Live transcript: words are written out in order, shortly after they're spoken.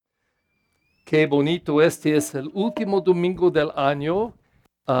Qué bonito, este es el último domingo del año,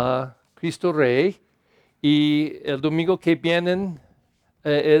 Cristo Rey, y el domingo que viene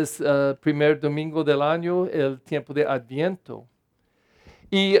es el primer domingo del año, el tiempo de Adviento.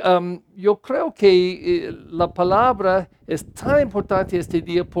 Y yo creo que la palabra es tan importante este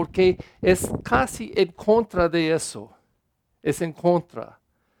día porque es casi en contra de eso, es en contra.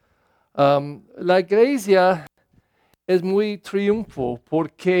 La iglesia es muy triunfo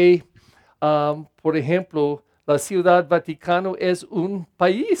porque, por ejemplo, la Ciudad Vaticano es un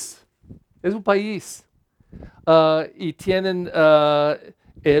país, y tienen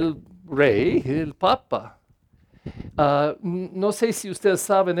el rey, el papa. No sé si ustedes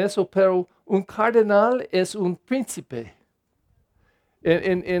saben eso, pero un cardenal es un príncipe.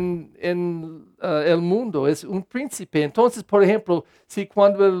 En el mundo es un príncipe. Entonces, por ejemplo, si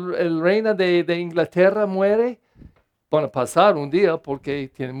cuando el reina de Inglaterra muere, van a pasar un día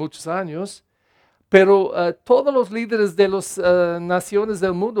porque tiene muchos años, pero todos los líderes de las naciones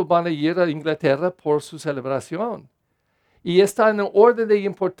del mundo van a ir a Inglaterra por su celebración. Y está en orden de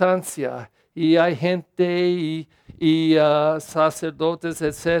importancia. Y hay gente y sacerdotes,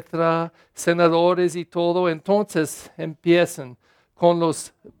 etcétera, senadores y todo. Entonces empiezan con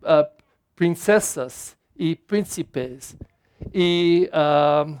los princesas y príncipes y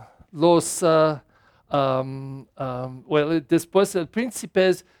después el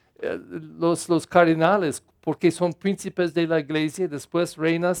príncipes, los cardinales, porque son príncipes de la iglesia, después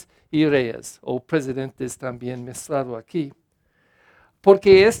reinas y reyes, o presidentes también mezclado aquí.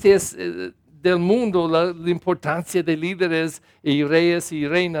 Porque este es del mundo, la importancia de líderes y reyes y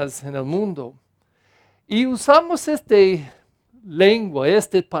reinas en el mundo. Y usamos lengua,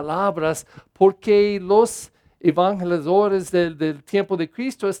 estas palabras, porque los evangelizadores del tiempo de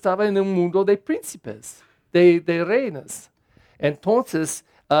Cristo estaban en un mundo de príncipes, de reinas. Entonces,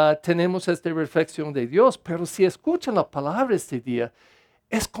 tenemos esta reflexión de Dios, pero si escuchan la palabra este día,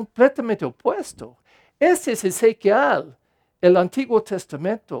 es completamente opuesto. Este es Ezequiel, el Antiguo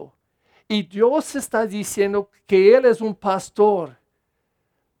Testamento, y Dios está diciendo que Él es un pastor,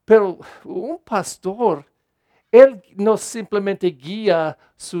 pero un pastor, Él no simplemente guía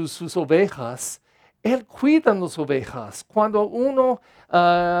sus ovejas, Él cuida las ovejas. Cuando uno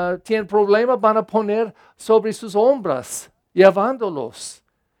tiene problemas, van a poner sobre sus hombros, llevándolos.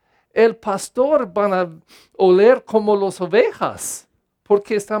 El pastor van a oler como las ovejas,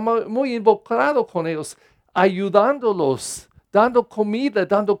 porque está muy involucrado con ellos, ayudándolos, dando comida,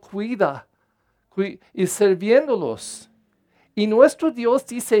 dando cuida y sirviéndolos. Y nuestro Dios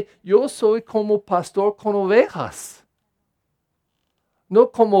dice, yo soy como pastor con ovejas, no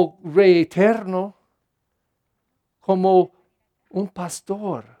como rey eterno, como un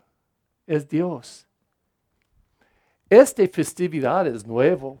pastor, es Dios. Esta festividad es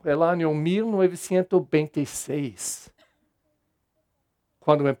nuevo, el año 1926,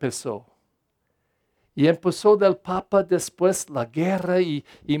 cuando empezó. Y empezó del Papa, después la guerra y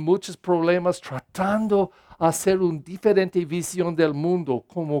muchos problemas, tratando de hacer una diferente visión del mundo,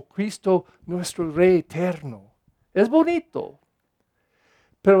 como Cristo, nuestro Rey eterno. Es bonito.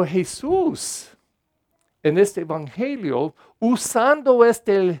 Pero Jesús, en este Evangelio, usando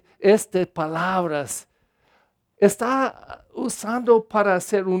estas palabras, está usando para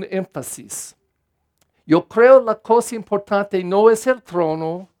hacer un énfasis. Yo creo la cosa importante no es el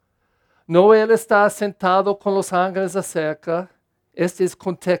trono, no Él está sentado con los ángeles acerca, este es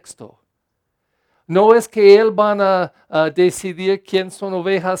contexto. No es que Él van a decidir quién son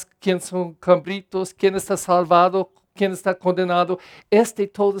ovejas, quién son cabritos, quién está salvado, quién está condenado.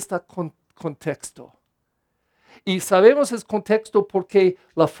 Todo está con contexto. Y sabemos el contexto porque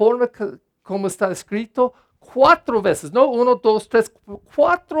la forma como está escrito, 4 veces, no 1, 2, 3,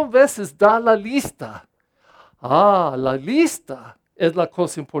 4 veces da la lista. La lista es la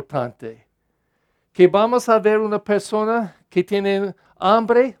cosa importante. Que vamos a ver una persona que tiene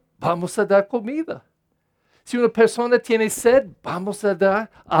hambre, vamos a dar comida. Si una persona tiene sed, vamos a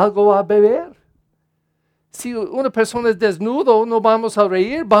dar algo a beber. Si una persona es desnudo, no vamos a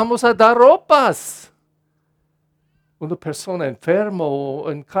reír, vamos a dar ropas. Una persona enferma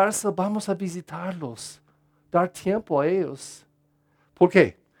o en cárcel, vamos a visitarlos, dar tiempo a ellos. ¿Por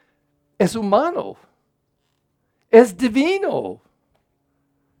qué? Es humano. Es divino.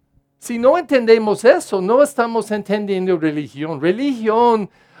 Si no entendemos eso, no estamos entendiendo religión. Religión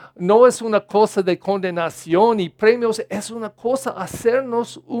no es una cosa de condenación y premios, es una cosa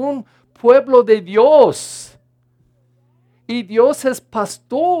hacernos un pueblo de Dios. Y Dios es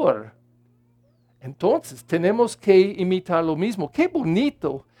pastor. Entonces tenemos que imitar lo mismo. Qué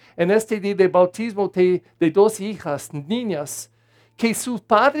bonito en este día de bautismo de 2 hijas, niñas, que sus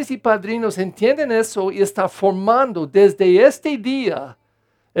padres y padrinos entienden eso y están formando desde este día,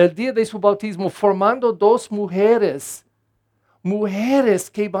 el día de su bautismo, formando dos mujeres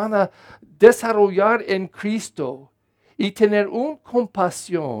que van a desarrollar en Cristo y tener una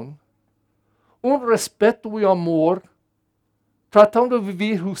compasión, un respeto y amor, tratando de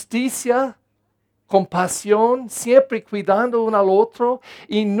vivir justicia, compasión, siempre cuidando uno al otro,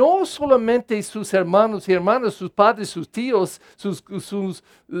 y no solamente sus hermanos y hermanas, sus padres, sus tíos, sus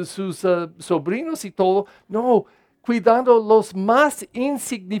sobrinos y todo, no, cuidando los más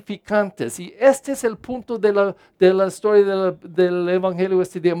insignificantes. Y este es el punto de la historia del Evangelio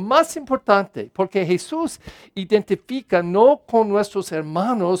este día, más importante, porque Jesús identifica no con nuestros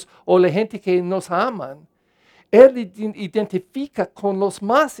hermanos o la gente que nos aman, Él identifica con los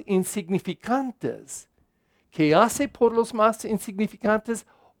más insignificantes. ¿Qué hace por los más insignificantes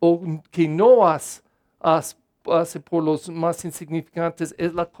o que no hace por los más insignificantes?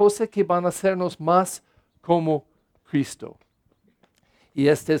 Es la cosa que van a hacernos más como Cristo. Y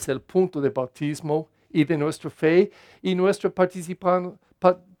este es el punto de bautismo y de nuestra fe y nuestra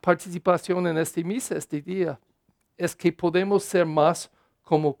participación en esta misa este día. Es que podemos ser más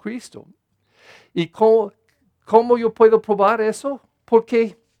como Cristo. ¿Y cómo yo puedo probar eso?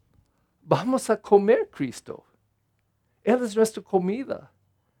 Porque vamos a comer Cristo. Él es nuestra comida.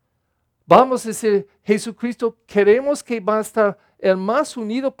 Vamos a decir, Jesucristo, queremos que va a estar el más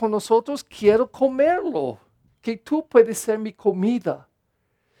unido con nosotros, quiero comerlo. Que tú puedes ser mi comida.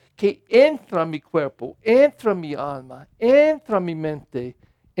 Que entra mi cuerpo, entra mi alma, entra mi mente,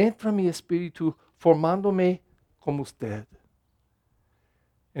 entra mi espíritu, formándome como usted.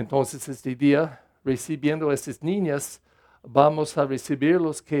 Entonces este día, recibiendo a estas niñas, vamos a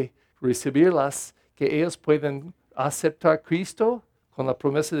recibirlas, que ellos pueden aceptar a Cristo con la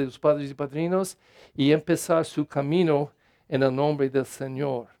promesa de los padres y padrinos y empezar su camino en el nombre del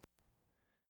Señor.